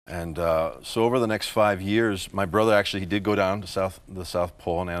And so over the next 5 years, my brother actually, he did go down to the South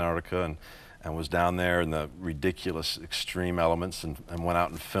Pole in Antarctica and was down there in the ridiculous extreme elements and went out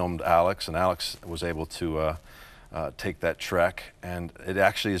and filmed Alex. And Alex was able to take that trek. And it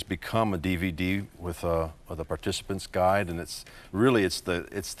actually has become a DVD with a participant's guide. And it's really, it's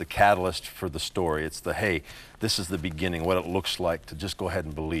the catalyst for the story. It's the, hey, this is the beginning, what it looks like to just go ahead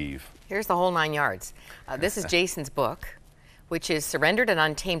and believe. Here's the whole 9 yards. This is Jason's book, which is Surrendered and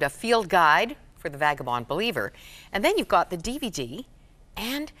Untamed, a field guide for the vagabond believer. And then you've got the DVD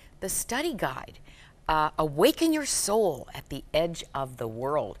and the study guide, Awaken Your Soul at the Edge of the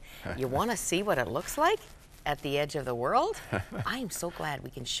World. You want to see what it looks like at the edge of the world? I am so glad we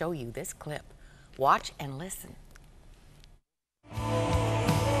can show you this clip. Watch and listen.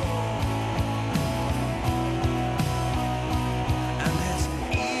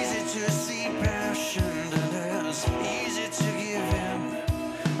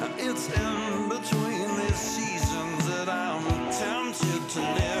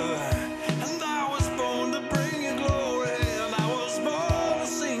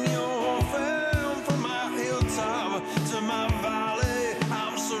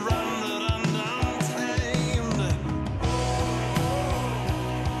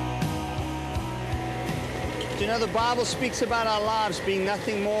 You know, the Bible speaks about our lives being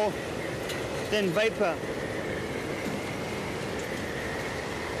nothing more than vapor.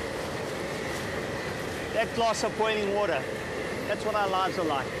 That glass of boiling water, that's what our lives are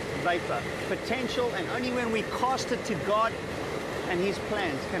like, vapor. Potential, and only when we cast it to God and His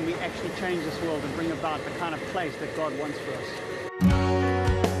plans can we actually change this world and bring about the kind of place that God wants for us.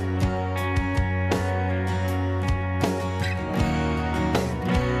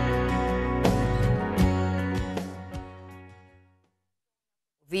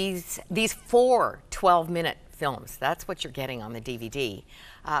 These 4 12-minute films, that's what you're getting on the DVD,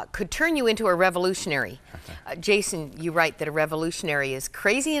 could turn you into a revolutionary. Jason, you write that a revolutionary is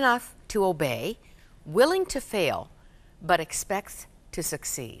crazy enough to obey, willing to fail, but expects to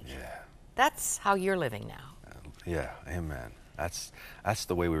succeed. Yeah. That's how you're living now. Yeah, amen. That's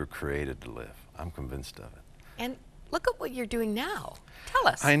the way we were created to live. I'm convinced of it. And look at what you're doing now. Tell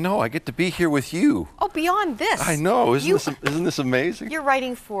us. I know, I get to be here with you. Oh, beyond this. I know, isn't this amazing? You're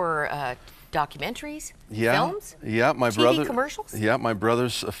writing for documentaries, films, yeah, my TV brother, commercials? Yeah, my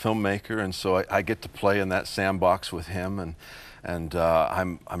brother's a filmmaker, and so I get to play in that sandbox with him, and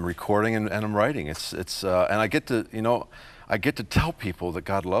I'm recording and I'm writing. And I get to, you know, I get to tell people that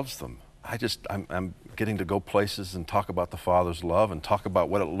God loves them. I'm getting to go places and talk about the Father's love and talk about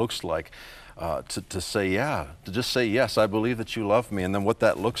what it looks like to say, yeah, to just say, yes, I believe that you love me, and then what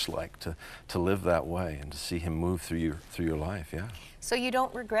that looks like to live that way and to see Him move through your life, yeah. So you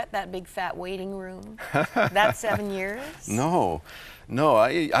don't regret that big fat waiting room, that 7 years? No,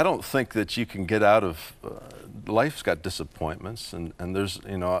 I don't think that you can get out of, life's got disappointments, and there's,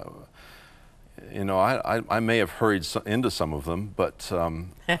 I may have hurried into some of them, but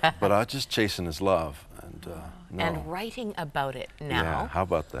I'm just chasing His love. And writing about it now. Yeah, how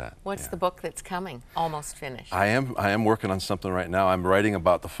about that? What's the book that's coming? Almost finished. I am working on something right now. I'm writing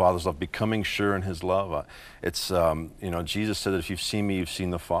about the Father's love, becoming sure in His love. Jesus said that if you've seen me, you've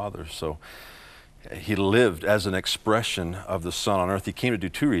seen the Father. So He lived as an expression of the Son on earth. He came to do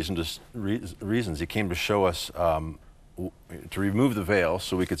 2 reasons. He came to show us, to remove the veil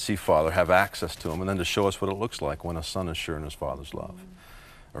so we could see Father, have access to Him, and then to show us what it looks like when a son is sure in his Father's love.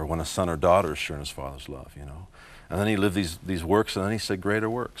 Or when a son or daughter is sure in his Father's love, you know. And then He lived these works, and then He said, greater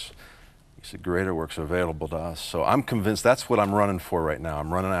works. He said, greater works are available to us. So I'm convinced that's what I'm running for right now.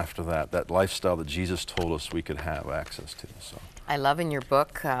 I'm running after that lifestyle that Jesus told us we could have access to. So I love in your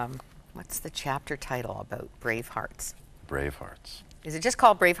book, what's the chapter title about brave hearts? Brave hearts. Is it just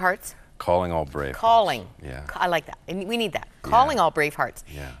called Brave Hearts? Calling all brave Calling. hearts. Yeah. I like that. And we need that. Calling all brave hearts.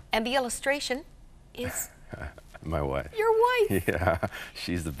 Yeah. And the illustration is... My wife. Your wife. Yeah,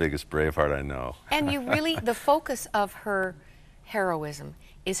 she's the biggest Braveheart I know. And you really, the focus of her heroism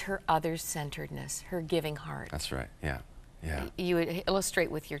is her others-centeredness, her giving heart. That's right, yeah, yeah. You would illustrate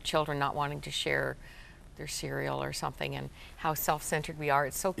with your children not wanting to share their cereal or something and how self-centered we are.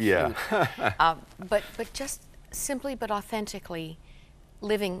 It's so cute. Yeah. But just simply but authentically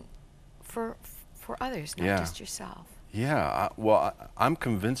living for others, not just yourself. Yeah, I'm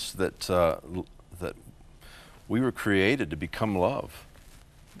convinced that that we were created to become love.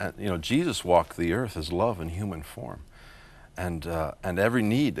 And, Jesus walked the earth as love in human form. And every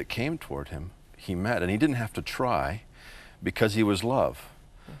need that came toward Him, He met. And He didn't have to try because He was love.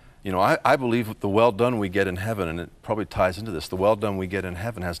 You know, I believe the well done we get in heaven, and it probably ties into this, the well done we get in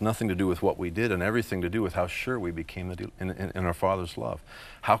heaven has nothing to do with what we did and everything to do with how sure we became in our Father's love.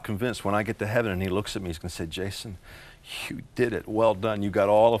 How convinced when I get to heaven and he looks at me, he's going to say, Jason, you did it, well done, you got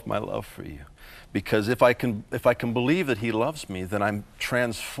all of my love for you. Because if I can believe that he loves me, then I'm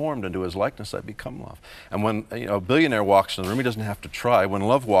transformed into his likeness, I become love. And when a billionaire walks in the room, he doesn't have to try. When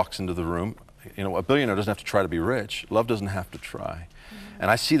love walks into the room, a billionaire doesn't have to try to be rich. Love doesn't have to try. And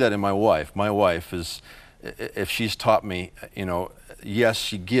I see that in my wife. My wife is, if she's taught me, yes,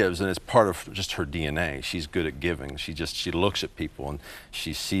 she gives, and it's part of just her DNA. She's good at giving. She looks at people and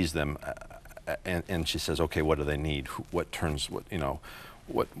she sees them, and she says, okay, what do they need? What turns, what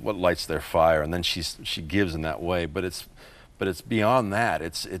lights their fire? And then she gives in that way. But it's beyond that.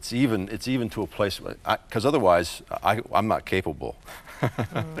 It's even to a place, because otherwise I'm not capable.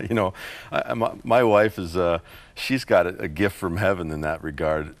 My wife is she's got a gift from heaven in that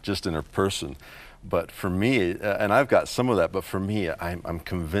regard, just in her person. But for me, and I've got some of that, but for me, I'm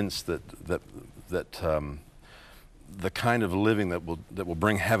convinced that the kind of living that will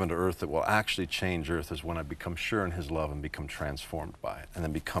bring heaven to earth, that will actually change earth, is when I become sure in his love and become transformed by it, and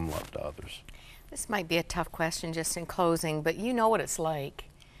then become love to others. This might be a tough question just in closing, but you know what it's like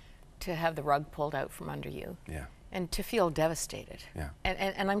to have the rug pulled out from under you. Yeah. And to feel devastated. Yeah.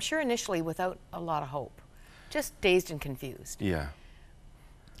 And I'm sure initially without a lot of hope, just dazed and confused. Yeah.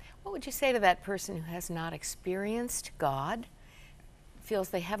 What would you say to that person who has not experienced God, feels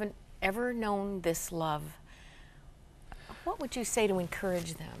they haven't ever known this love? What would you say to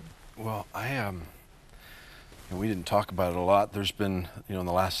encourage them? Well, we didn't talk about it a lot. There's been, in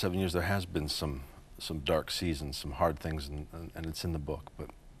the last 7 years, there has been some dark seasons, some hard things, and it's in the book.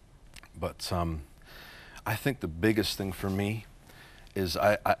 But I think the biggest thing for me is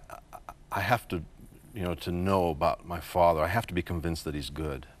I have to, to know about my Father. I have to be convinced that he's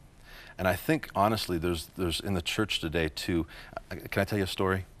good. And I think, honestly, there's in the church today, too. Can I tell you a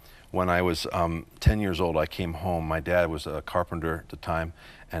story? When I was 10 years old, I came home. My dad was a carpenter at the time,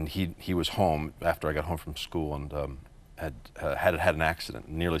 and he was home after I got home from school, and had an accident,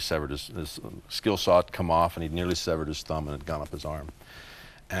 nearly severed his skill saw had come off, and he'd nearly severed his thumb and had gone up his arm.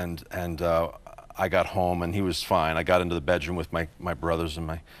 And I got home and he was fine. I got into the bedroom with my brothers and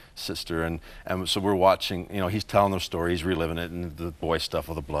my sister, and so we're watching, he's telling the story, he's reliving it, and the boy stuff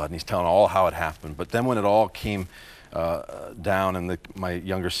with the blood, and he's telling all how it happened. But then when it all came down and my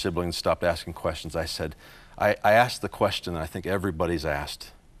younger siblings stopped asking questions, I asked the question that I think everybody's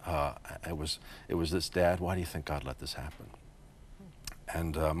asked. It was this, Dad, why do you think God let this happen?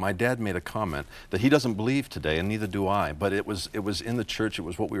 And my dad made a comment that he doesn't believe today, and neither do I, but it was in the church, it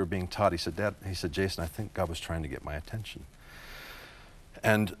was what we were being taught. He said, Dad, Jason, I think God was trying to get my attention.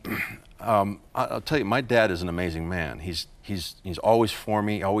 And I'll tell you, my dad is an amazing man. He's always for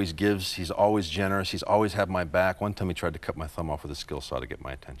me, always gives, he's always generous, he's always had my back. One time he tried to cut my thumb off with a skill saw to get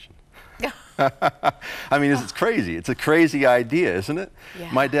my attention. I mean, it's crazy. It's a crazy idea, isn't it? Yeah.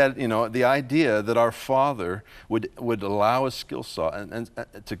 My dad, the idea that our Father would allow a skill saw and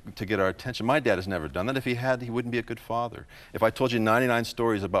to get our attention. My dad has never done that. If he had, he wouldn't be a good father. If I told you 99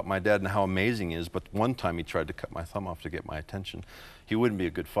 stories about my dad and how amazing he is, but one time he tried to cut my thumb off to get my attention, he wouldn't be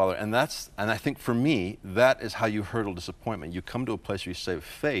a good father. And I think for me, that is how you hurdle disappointment. You come to a place where you say,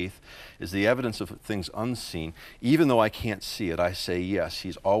 faith is the evidence of things unseen. Even though I can't see it, I say, yes,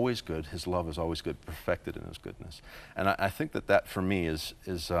 he's always good. His love is always good, perfected in his goodness. And I think that for me is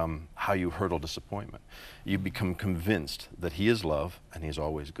how you hurdle disappointment. You become convinced that he is love and he's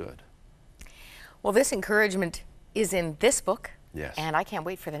always good. Well, this encouragement is in this book. Yes. And I can't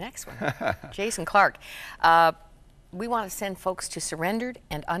wait for the next one. Jason Clark. We want to send folks to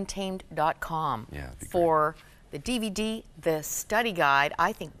surrenderedanduntamed.com for the DVD, the study guide.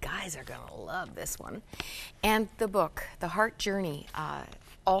 I think guys are going to love this one. And the book, The Heart Journey,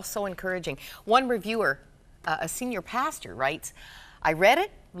 also encouraging. One reviewer, a senior pastor, writes, I read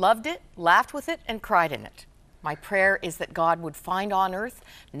it, loved it, laughed with it, and cried in it. My prayer is that God would find on earth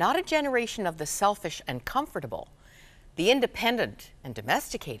not a generation of the selfish and comfortable, the independent and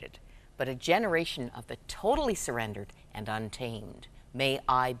domesticated, but a generation of the totally surrendered and untamed. May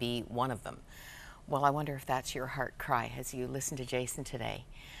I be one of them. Well, I wonder if that's your heart cry as you listen to Jason today.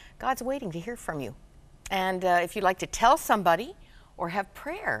 God's waiting to hear from you. And if you'd like to tell somebody or have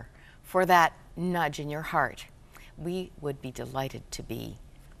prayer for that nudge in your heart, we would be delighted to be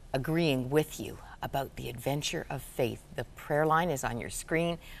agreeing with you about the adventure of faith. The prayer line is on your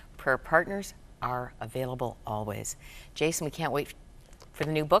screen. Prayer partners are available always. Jason, we can't wait for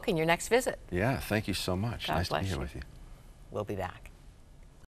the new book and your next visit. Yeah, thank you so much. God nice to be bless here you. with you. We'll be back.